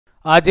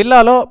ఆ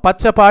జిల్లాలో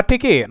పచ్చ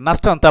పార్టీకి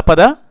నష్టం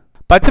తప్పదా?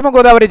 పశ్చిమ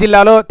గోదావరి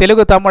జిల్లాలో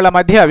తెలుగు తమ్ముళ్ల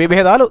మధ్య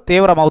విభేదాలు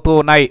తీవ్రమవుతూ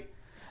ఉన్నాయి.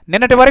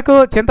 నిన్నటి వరకు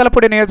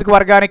చింతలపూడి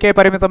నియోజకవర్గానికే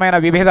పరిమితమైన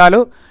విభేదాలు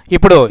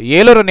ఇప్పుడు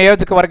ఏలూరు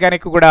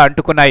నియోజకవర్గానికి కూడా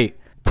అంటుకున్నాయి.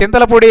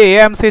 చింతలపూడి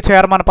ఏఎంసీ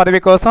చైర్మన్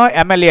పదవి కోసం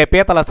ఎమ్మెల్యే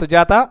పీతల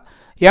సుజాత,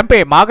 ఎంపీ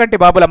మాగంటి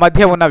బాబుల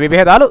మధ్య ఉన్న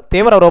విభేదాలు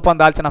తీవ్ర రూపం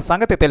దాల్చిన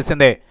సంగతి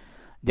తెలిసిందే.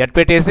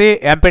 జడ్పీటీసీ,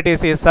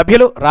 ఎంపీటీసీ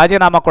సభ్యులు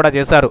రాజీనామా కూడా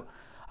చేశారు.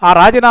 ఆ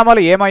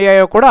రాజీనామాలు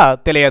ఏమయ్యాయో కూడా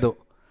తెలియదు.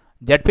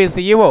 జడ్పీ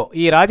సీఈఓ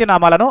ఈ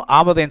రాజీనామాలను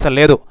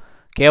ఆమోదించలేదు.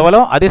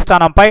 కేవలం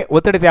అధిష్టానంపై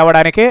ఒత్తిడి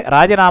తేవడానికే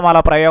రాజీనామాల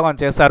ప్రయోగం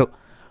చేశారు.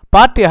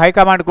 పార్టీ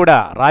హైకమాండ్ కూడా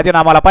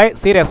రాజీనామాలపై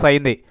సీరియస్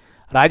అయింది.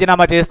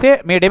 రాజీనామా చేస్తే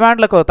మీ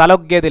డిమాండ్లకు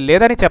తలొగ్గేది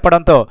లేదని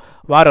చెప్పడంతో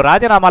వారు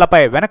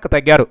రాజీనామాలపై వెనక్కి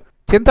తగ్గారు.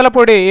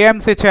 చింతలపూడి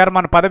ఏఎంసీ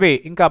చైర్మన్ పదవి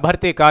ఇంకా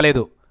భర్తీ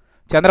కాలేదు.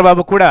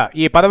 చంద్రబాబు కూడా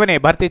ఈ పదవిని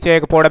భర్తీ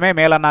చేయకపోవడమే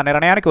మేలన్న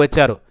నిర్ణయానికి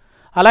వచ్చారు.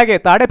 అలాగే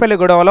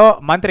తాడేపల్లిగూడెంలో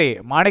మంత్రి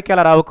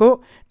మాణిక్యాలరావుకు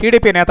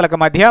టీడీపీ నేతలకు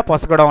మధ్య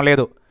పొసగడం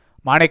లేదు.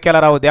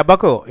 మాణిక్యాలరావు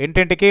దెబ్బకు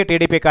ఇంటింటికి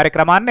టీడీపీ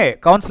కార్యక్రమాన్ని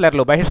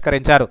కౌన్సిలర్లు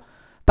బహిష్కరించారు.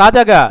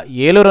 తాజాగా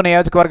ఏలూరు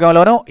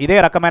నియోజకవర్గంలోనూ ఇదే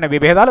రకమైన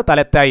విభేదాలు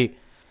తలెత్తాయి.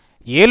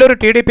 ఏలూరు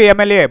టీడీపీ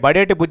ఎమ్మెల్యే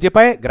బడేటి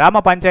బుజ్జిపై గ్రామ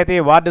పంచాయతీ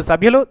వార్డు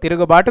సభ్యులు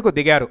తిరుగుబాటుకు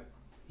దిగారు.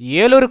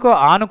 ఏలూరుకు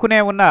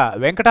ఆనుకునే ఉన్న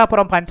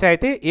వెంకటాపురం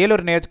పంచాయతీ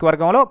ఏలూరు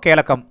నియోజకవర్గంలో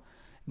కీలకం.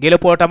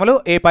 గెలుపోటములు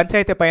ఈ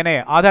పంచాయతీపైనే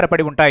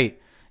ఆధారపడి ఉంటాయి.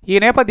 ఈ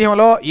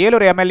నేపథ్యంలో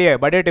ఏలూరు ఎమ్మెల్యే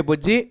బడేటి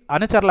బుజ్జి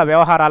అనుచరుల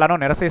వ్యవహారాలను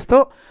నిరసిస్తూ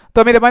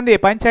 9 మంది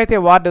పంచాయతీ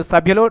వార్డు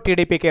సభ్యులు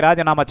టీడీపీకి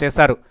రాజీనామా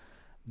చేశారు.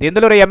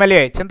 దిందులూరు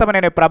ఎమ్మెల్యే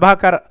చింతమనేని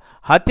ప్రభాకర్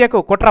హత్యకు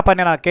కుట్ర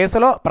పన్నిన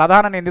కేసులో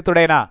ప్రధాన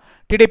నిందితుడైన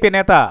టీడీపీ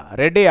నేత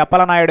రెడ్డి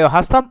అప్పలనాయుడు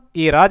హస్తం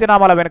ఈ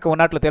రాజీనామాల వెనుక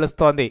ఉన్నట్లు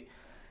తెలుస్తోంది.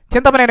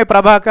 చింతమనేని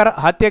ప్రభాకర్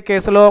హత్య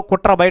కేసులో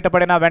కుట్ర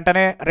బయటపడిన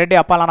వెంటనే రెడ్డి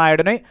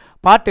అప్పలనాయుడుని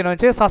పార్టీ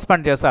నుంచి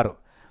సస్పెండ్ చేశారు.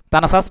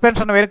 తన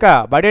సస్పెన్షన్ వెనుక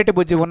బడేటి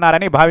బుజ్జి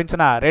ఉన్నారని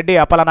భావించిన రెడ్డి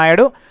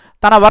అప్పలనాయుడు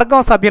తన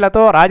వర్గం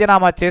సభ్యులతో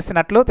రాజీనామా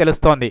చేసినట్లు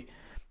తెలుస్తోంది.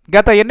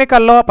 గత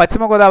ఎన్నికల్లో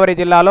పశ్చిమ గోదావరి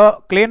జిల్లాలో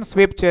క్లీన్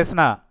స్వీప్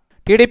చేసిన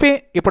టీడీపీ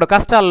ఇప్పుడు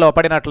కష్టాల్లో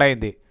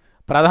పడినట్లయింది.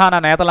 ప్రధాన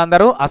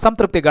నేతలందరూ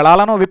అసంతృప్తి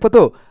గళాలను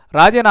విప్పుతూ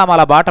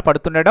రాజీనామాల బాట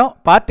పడుతుండడం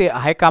పార్టీ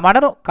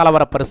హైకమాండ్ను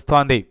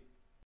కలవరపరుస్తోంది.